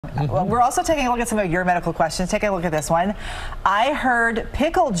Well, we're also taking a look at some of your medical questions. Take a look at this one. I heard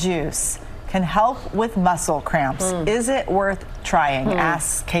pickle juice can help with muscle cramps. Is it worth trying?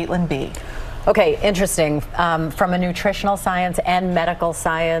 Asks Caitlin B. Okay, interesting. From a nutritional science and medical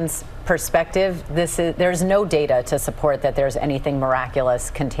science perspective, there's no data to support that there's anything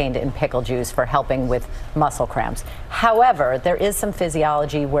miraculous contained in pickle juice for helping with muscle cramps. However, there is some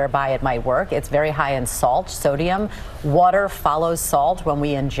physiology whereby it might work. It's very high in salt, sodium. Water follows salt when we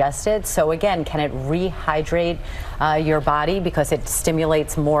ingest it. So again, can it rehydrate your body because it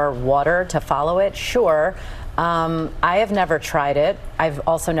stimulates more water to follow it? Sure. I have never tried it. I've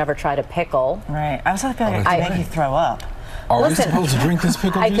also never tried a pickle. Right. I also feel like it make you throw up. Are we supposed to drink this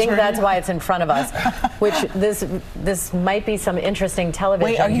pickle juice? I think that's why it's in front of us. Which this might be some interesting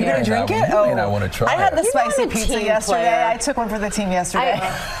television. Wait, are you going to drink it? Oh, I want to try. I had the You're spicy not a pizza team yesterday. player. I took one for the team yesterday.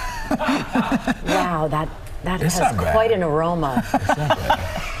 Wow, that It's has not bad. quite an aroma. It's not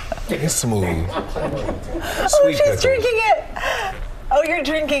bad. It's smooth. Oh, she's drinking it. Oh, you're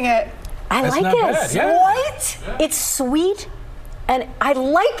drinking it. I It's like not it. bad, yeah. What? It's sweet, and I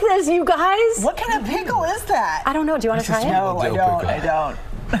like this, you guys. What kind of pickle is that? I don't know. Do you want to try it? No, I dill don't. pickle. I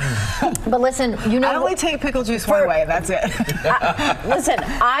don't. But listen, you know, I only take pickle juice one way, and that's it. listen,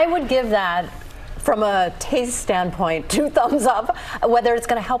 I would give that, from a taste standpoint, 2 thumbs up. Whether it's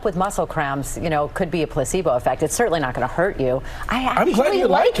going to help with muscle cramps, you know, could be a placebo effect. It's certainly not going to hurt you. I'm glad you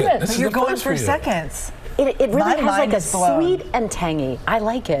like it. This is You're the going first for you. seconds. It really My has mind like a is blown. sweet and tangy. I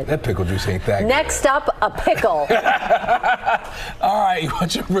like it. That pickle juice ain't that Next up, a pickle. good. All right,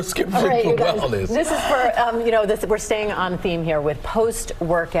 what's your prescription All right, for you guys, wellness? this is for, you know, we're staying on theme here with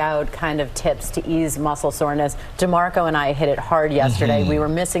post-workout kind of tips to ease muscle soreness. DeMarco and I hit it hard yesterday. We were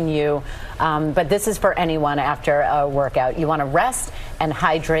missing you, but this is for anyone after a workout. You want to rest and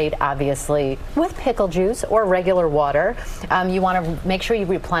hydrate, obviously, with pickle juice or regular water. You want to make sure you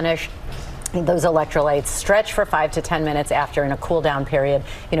replenish those electrolytes. Stretch for 5 to 10 minutes after in a cool down period.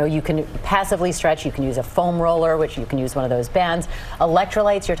 You know, you can passively stretch. You can use a foam roller, which you can use one of those bands.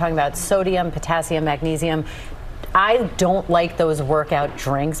 Electrolytes, you're talking about sodium, potassium, magnesium. I don't like those workout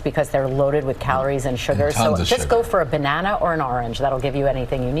drinks because they're loaded with calories and sugar. So just go for a banana or an orange. That'll give you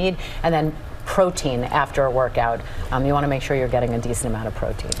anything you need. And then protein after a workout. You want to make sure you're getting a decent amount of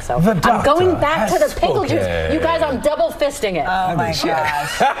protein. So I'm going back to the pickle juice. You guys, I'm double fisting it. Oh my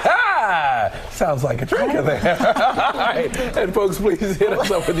gosh. Sounds like a drinker there. All right. And folks, please hit us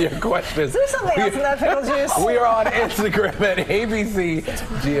up with your questions. Is there something else in that pickle juice? We are on Instagram at ABC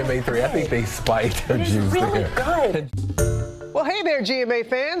GMA3. I think they spiked their juice Really there. good. Well, hey there, GMA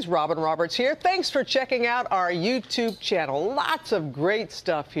fans. Robin Roberts here. Thanks for checking out our YouTube channel. Lots of great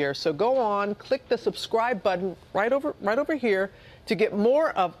stuff here. So go on, click the subscribe button right over here to get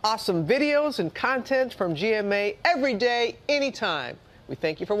more of awesome videos and content from GMA every day, anytime. We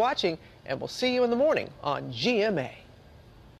thank you for watching, and we'll see you in the morning on GMA.